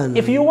kwizera Imana,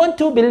 if you want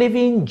to believe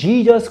in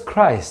Jesus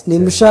Christ,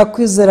 nimba ushaka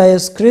kwizera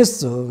Yesu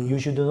Kristo, you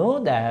should know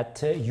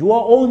that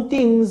your own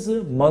things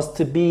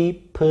must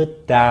be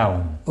put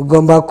down.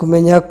 Ugomba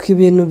kumenya ko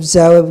ibintu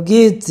byawe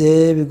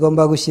bwite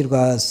bigomba gushyirwa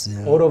hasi.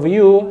 All of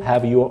you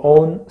have your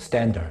own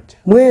standard.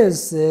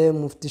 Mwese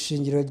mufite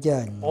ishingiro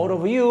ryanyu. All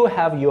of you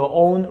have your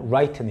own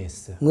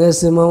rightness.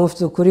 Mwese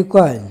mufite ukuri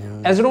kwanyu.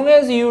 As long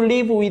as you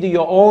live with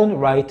your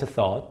own right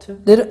thought,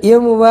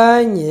 iyo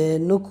mubanye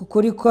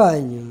n'ukuri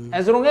kwanyu,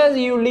 as long as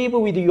you live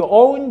with your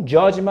own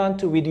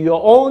judgment, with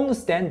your own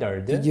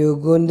standard, igihe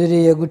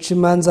ugundiriye guca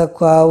imanza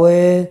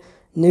kwawe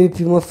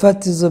n'ibipimo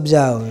fatizo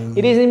byawe,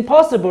 it is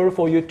impossible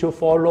for you to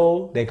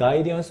follow the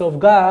guidance of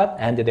God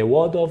and the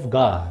word of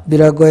God.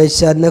 Biragoye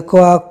cyane ko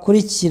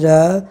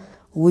wakurikira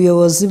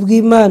ubuyobozi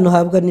bw'Imana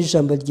uhabwa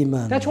n'ijambo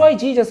ry'Imana. That's why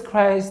Jesus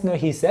Christ,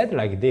 he said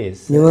like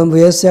this. Niyo mpamvu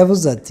Yesu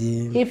yavuze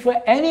ati, if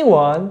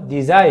anyone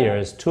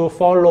desires to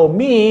follow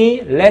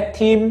me, let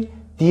him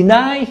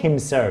deny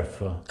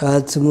himself.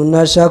 ati umuntu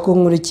ashaka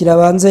kunkurikira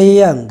abanze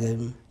yiyange.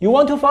 You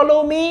want to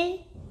follow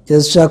me?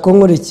 Yesu ashaka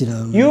kunkurikira,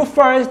 You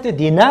first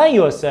deny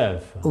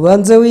yourself.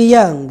 ubanze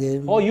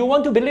wiyange. Oh, you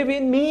want to believe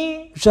in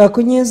me? Ushaka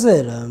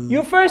kunyizera,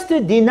 You first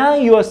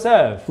deny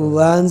yourself.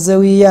 ubanze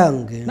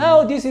wiyange.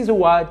 Now this is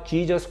what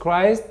Jesus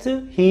Christ,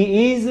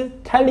 he is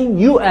telling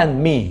you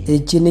and me.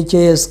 Iki nicyo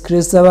Yesu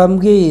Kristo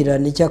abambwira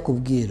nicyo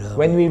akubwira.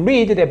 When we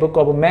read the book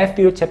of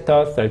Matthew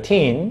chapter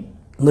 13,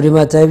 muri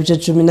Matayo ibice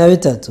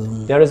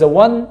 13 there is a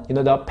one,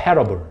 the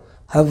parable.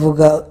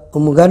 havuga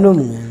umugani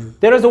umwe.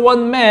 There is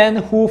one man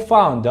who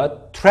found a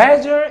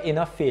treasure in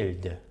a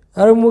field.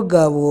 hari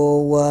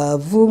umugabo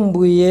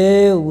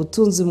wavumbuye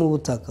ubutunzi mu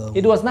butaka.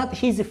 It was not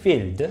his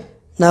field,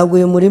 ntabwo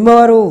uyu murima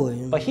wari uwe,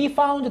 but he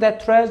found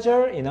that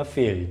treasure in a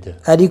field.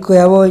 ariko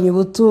yabonye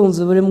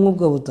ubutunzi buri mu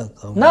ubwo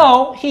butaka.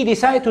 Now he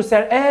decided to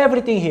sell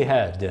everything he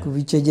had. kuva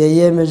icyo gihe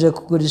yiyemeje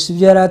kugurisha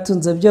ibyo yari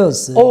atunze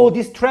byose. Oh,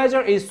 this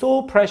treasure is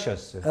so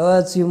precious.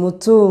 abatse uyu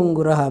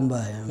mutungo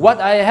urahambaye.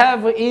 What I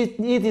have,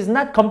 it is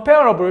not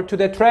comparable to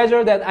the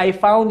treasure that I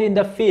found in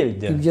the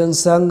field. ibyo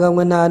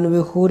nsanganywe nta hantu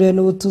bihuriye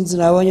n'ubutunzi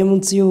nabonye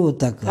munsi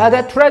y'ubutaka.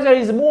 That treasure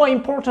is more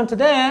important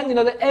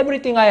than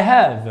everything I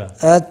have.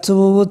 ati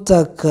ubu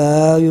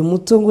butaka, uyu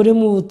mutungo uri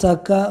mu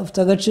butaka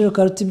ufite agaciro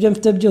karuta ibyo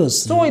mfite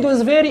byose. So it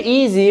was very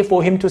easy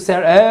for him to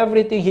sell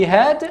everything he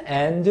had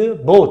and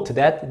bought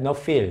that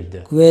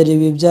field. kubera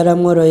ibi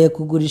byaramworoheye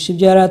kugurisha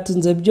ibyo yari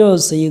atunze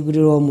byose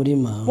yigurira uwo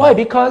murima. Why?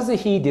 Because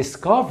he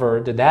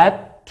discovered that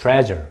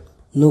treasure.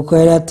 nuko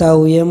yari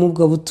atahuyemo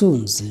ubwo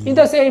butunzi. In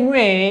the same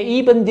way,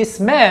 even this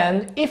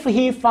man, if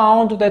he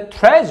found the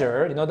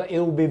treasure, it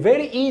would be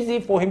very easy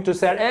for him to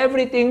sell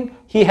everything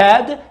he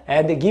had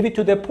and give it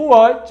to the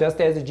poor,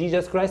 just as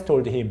Jesus Christ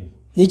told him.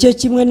 nicyo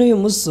kimwe n'uyu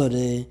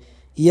musore,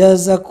 iyo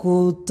aza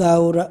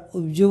gutahura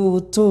iby'ubu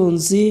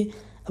butunzi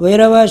aba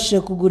yarabashije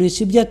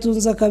kugurisha ibyo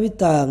atunze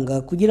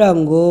akabitanga kugira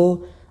ngo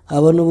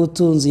abone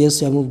ubutunzi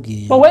Yesu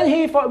yamubwiye. But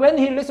when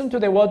he listened to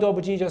the word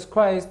of Jesus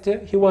Christ,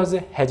 he was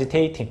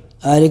hesitating.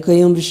 ariko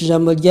yumvise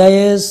ijambo rya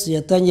Yesu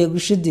yatangiye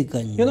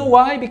gushidikanya. You know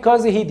why?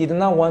 Because he did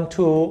not want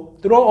to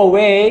throw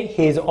away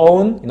his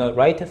own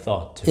right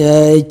thought.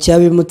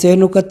 cyabimuteye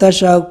nuko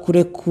atashaka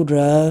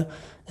kurekura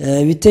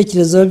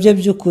ibitekerezo bye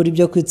by'ukuri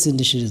byo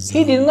kwitsindishiriza.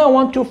 He did not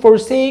want to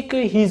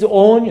forsake his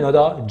own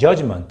the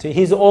judgment,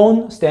 his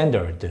own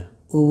standard.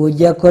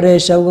 uburyo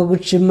akoresha bwo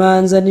guca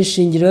imanza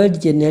n'ishingiro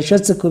rye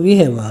ntiyashatse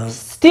kubiheba.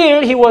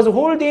 Still he was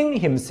holding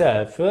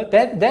himself.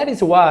 That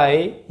is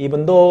why,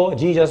 even though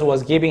Jesus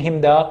was giving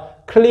him the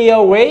clear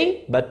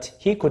way, but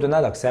he could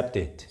not accept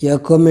it.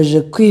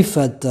 yakomeje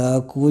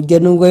kwifata ku buryo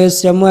nubwo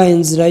Yesu yamuhaye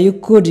inzira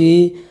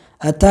y'ukuri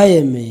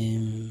atayemeye.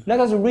 Let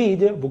us read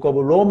the book of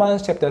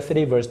Romans chapter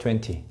 3 verse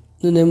 20.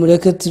 none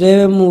mureke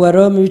turebe mu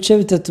Baroma ibice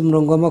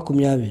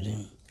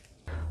 3:20.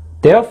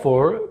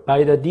 Therefore,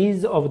 by the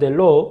deeds of the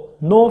law,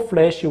 no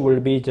flesh will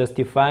be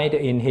justified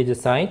in his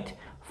sight,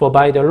 for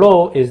by the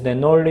law is the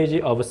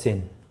knowledge of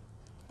sin.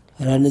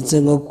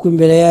 Haranditse ngo kuko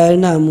imbere yawe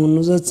nta muntu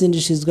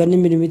uzatsindishirizwa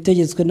n'imirimo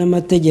itegetswe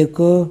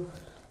n'amategeko,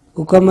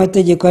 kuko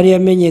amategeko ariyo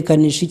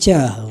amenyekanisha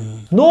icyaha.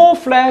 No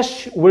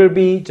flesh will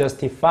be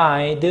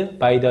justified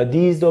by the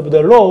deeds of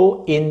the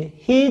law in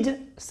his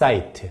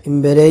sight.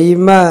 Imbere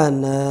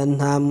y'Imana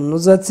nta muntu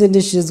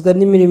uzatsindishirizwa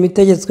n'imirimo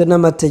itegetswe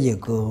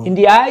n'amategeko. In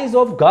the eyes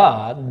of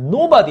God,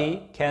 nobody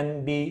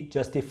can be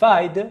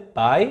justified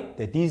by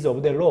the deeds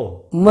of the law.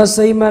 Mu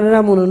maso y'Imana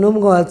nta muntu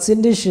n'umwe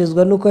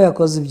watsindishirizwa n'uko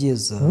yakoze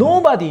ibyiza.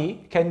 Nobody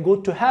can go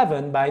to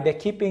heaven by the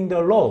keeping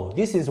the law.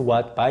 This is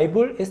what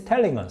Bible is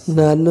telling us.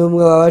 Nta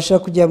n'umwe wabasha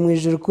kujya mu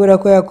ijuru kubera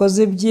ko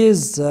yakoze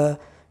ibyiza.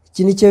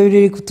 Iki ni cyo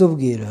biri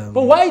kutubwira.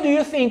 But why do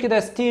you think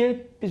that still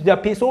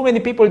so many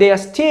people they are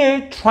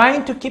still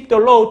trying to keep the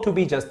law to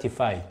be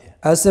justified?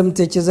 Ase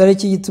mutekereza ari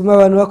iki gituma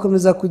abantu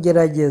bakomeza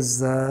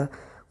kugerageza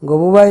ngo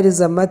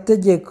bubahirize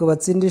amategeko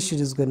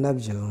batsindishirizwe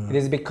nabyo? It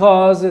is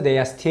because they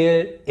are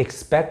still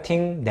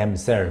expecting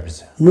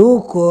themselves.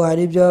 Nuko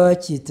hari ibyo baba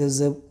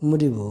bakiteze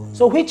muri bo.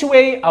 So which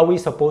way are we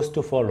supposed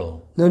to follow?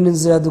 None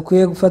inzira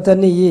dukwiye gufata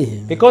ni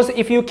iyihe? Because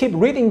if you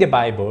keep reading the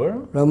Bible,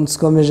 uramutse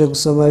ukomeje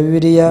gusoma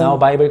Bibiliya, now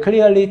Bible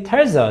clearly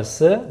tells us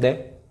that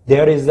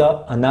there is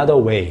another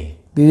way.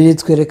 Bibiliya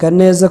itwereka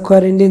neza ko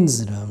hari indi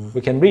nzira.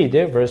 We can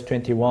read verse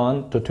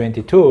 21 to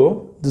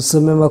 22.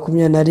 Dusome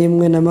 21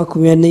 na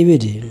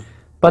 22.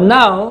 But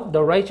now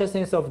the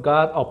righteousness of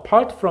God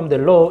apart from the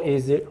law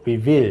is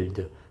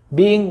revealed,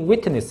 being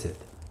witnessed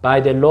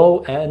by the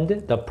law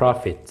and the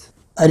prophets.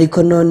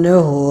 Ariko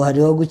noneho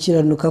hariho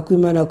gukiranuka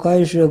kw'Imana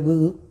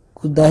kwahishuwe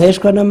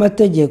kudaheshwa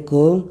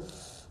n'amategeko,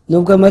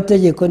 nubwo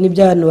amategeko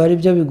n'ibyahantu ari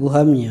byo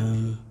biguhamya.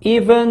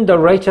 Even the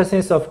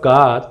righteousness of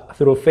God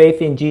through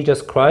faith in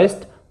Jesus Christ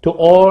to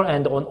all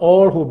and on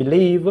all who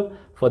believe,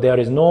 for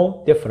there is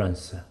no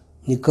difference.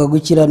 Niko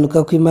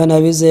gukiranuka kw'Imana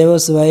abizeye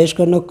bose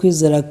baheshwa no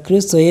kwizera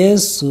Kristo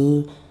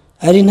Yesu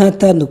ari nta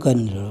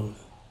tandukaniro.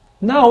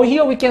 Now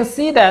here we can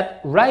see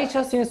that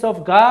righteousness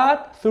of God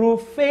through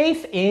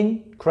faith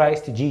in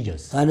Christ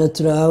Jesus. Hano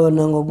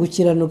turahabona ngo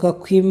gukiranuka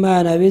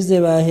kw'Imana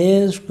abizeye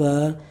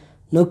baheshwa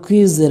no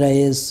kwizera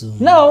Yesu.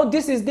 Now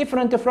this is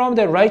different from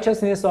the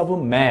righteousness of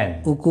man.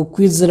 Uku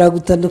kwizera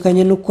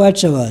gutandukanye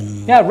n'ukwaca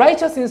abantu. Yeah,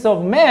 righteousness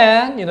of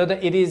man,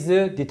 that it is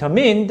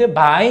determined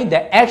by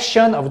the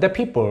action of the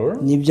people.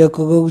 Nibyo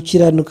koko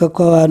gukiranuka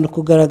kw'abantu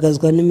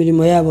kugaragazwa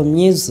n'imirimo yabo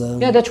myiza.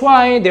 Yeah, that's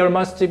why there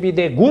must be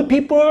the good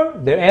people,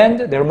 and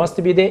there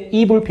must be the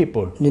evil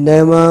people. Ni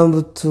nayo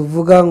mpamvu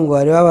tuvuga ngo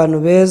hariho abantu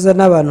beza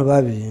n'abantu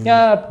babi.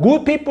 Yeah,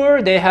 good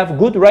people they have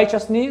good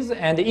righteousness,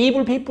 and the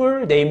evil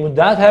people they would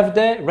not have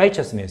the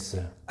righteousness.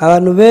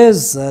 Abantu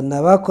beza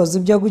nabakoze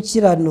ibyo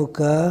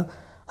gukiranuka,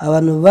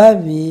 abantu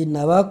babi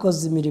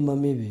nabakoze imirimo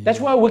mibi.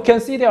 That's why we can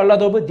see there are a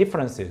lot of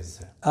differences.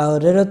 Aho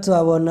rero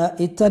tuhabona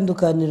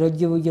itandukaniro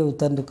ry'uburyo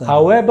butandukanye.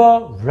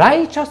 However,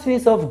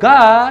 righteousness of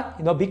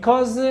God,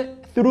 because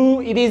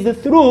it is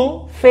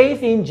through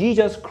faith in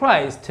Jesus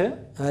Christ.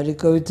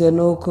 Ariko bitewe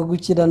n'uko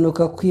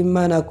gukiranuka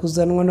kw'Imana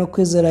kuzanwa no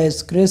kwizera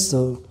Yesu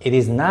Kristo. It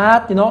is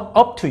not,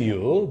 up to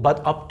you, but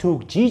up to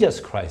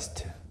Jesus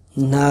Christ.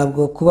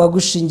 Ntabwo kuba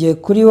gushingiye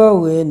kuri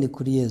wowe ni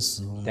kuri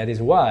Yesu. That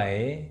is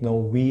why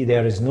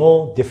there is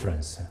no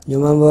difference. Niyo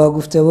mpamvu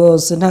abagufite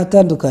bose nta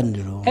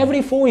tandukaniro.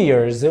 Every 4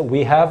 years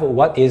we have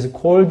what is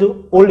called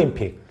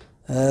Olympic.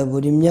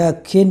 Buri myaka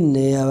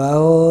 4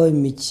 habaho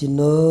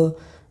imikino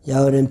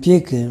ya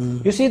Olympique.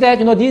 You see that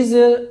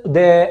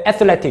the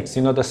athletics,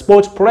 the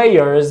sports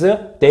players,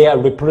 they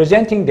are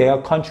representing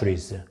their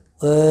countries.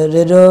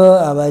 Rero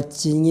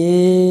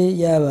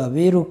abakinyi yaba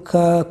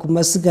biruka ku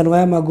masiganwa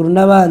y'amaguru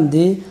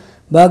n'abandi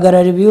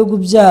bahagarara ibihugu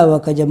byabo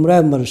bakajya muri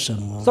ayo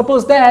marushanwa.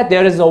 Suppose that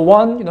there is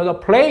the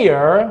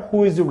player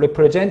who is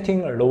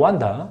representing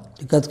Rwanda.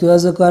 Reka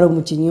twibaze ko hari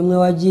umukinnyi umwe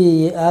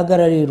wagiye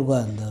ahagarariye u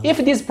Rwanda.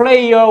 If this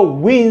player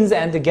wins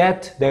and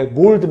get the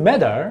gold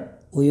medal,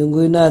 uyu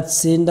nguyu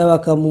natsinda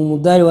bakamuha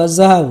umudari wa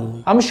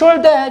zahabu, I'm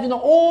sure that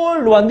all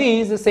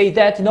Rwandese say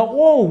that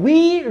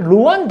we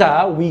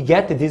Rwanda we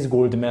get this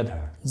gold medal.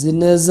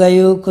 Zineza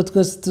yuko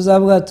twese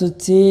tuzavuga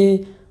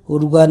tuti u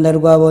Rwanda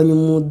rwabonye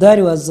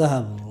umudari wa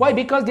zahabu. Why?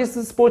 Because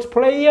this sports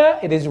player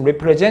it is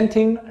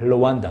representing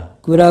Rwanda.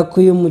 Kubera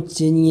ko uyu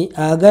mukinnyi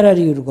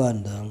ahagarariye u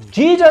Rwanda.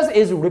 Jesus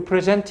is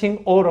representing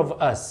all of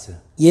us.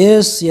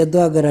 Yesu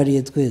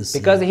yaduhagarariye twese.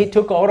 Because he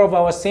took all of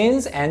our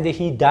sins and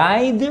he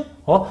died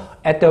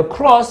at the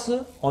cross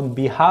on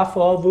behalf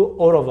of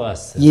all of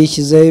us.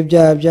 Yishyizeho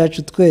ibyaha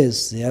byacu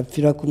twese,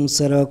 apfira ku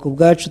musaraba ku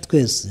bwacu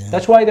twese.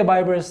 That's why the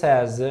Bible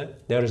says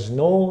there is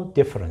no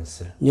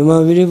difference.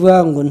 Nyuma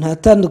birivuga ngo nta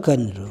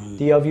tandukaniro.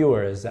 Dear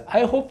viewers,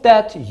 I hope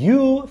that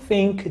you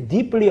think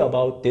deeply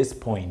about this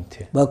point.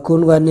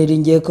 Bakundwa,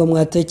 niringiye ko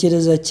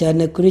mwatekereza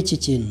cyane kuri iki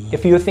kintu.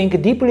 If you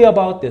think deeply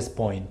about this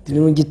point,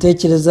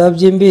 nimugitekerezaho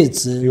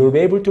byimbitse, you will be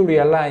able to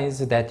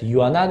realize that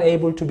you are not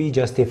able to be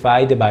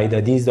justified by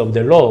the deeds of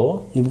the law.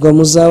 know nibwo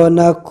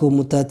muzabona ko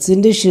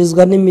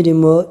mutatsindishirizwa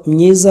n'imirimo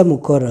myiza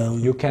mukora.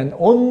 you can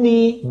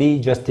only be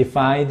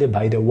justified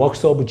by the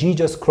works of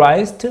Jesus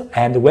Christ,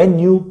 and when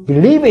you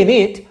believe in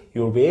it,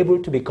 you'll be able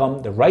to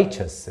become the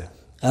righteous.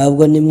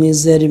 ahubwo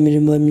nimwizera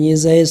imirimo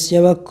myiza Yesu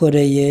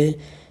yabakoreye,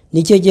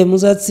 nicyo gihe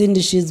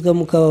muzatsindishirizwa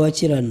mukaba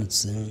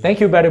abakiranutsi.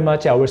 Thank you very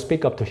much. I will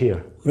speak up to here.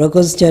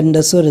 Murakoze cyane,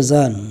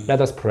 ndasoreza hano.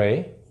 Let us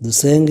pray.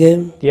 Dusenge.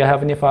 Dear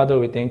Heavenly Father,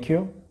 we thank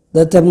you.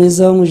 Data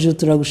mwiza wo mu ijuru,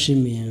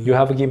 turagushimiye. You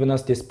have given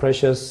us this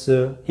precious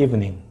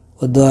evening.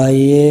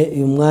 waduhaye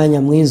uyu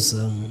mwanya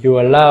mwiza. You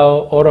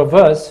allow all of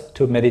us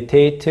to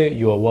meditate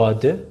your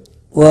word,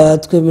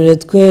 watwemereye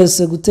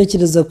twese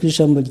gutekereza ku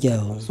ijambo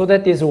ryawe, so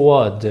that this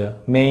word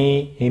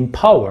may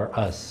empower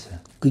us.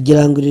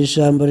 kugira ngo iri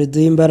jambo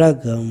riduhe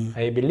imbaraga.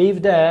 I believe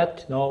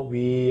that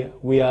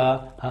we are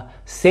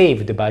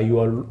saved by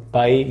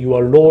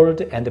your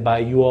Lord and by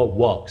your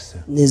works.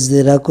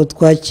 nizera ko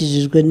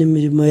twakijijwe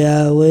n'imirimo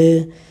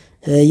yawe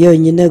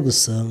yonyine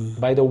gusa.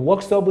 By the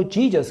works of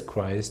Jesus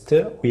Christ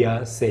we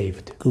are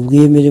saved.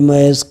 kubw'imirimo ya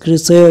Yesu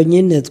Kristo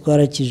yonyine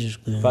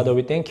twarakijijwe. Father,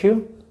 we thank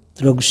you.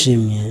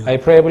 turagushimiye. I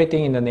pray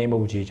everything in the name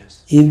of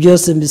Jesus. ibi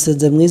byose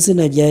mbisenze mu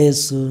izina rya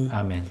Yesu.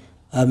 Amen.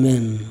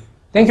 Amen.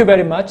 Thank you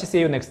very much.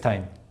 See you next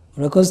time.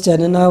 murakoze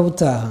cyane, nawe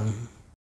utaha.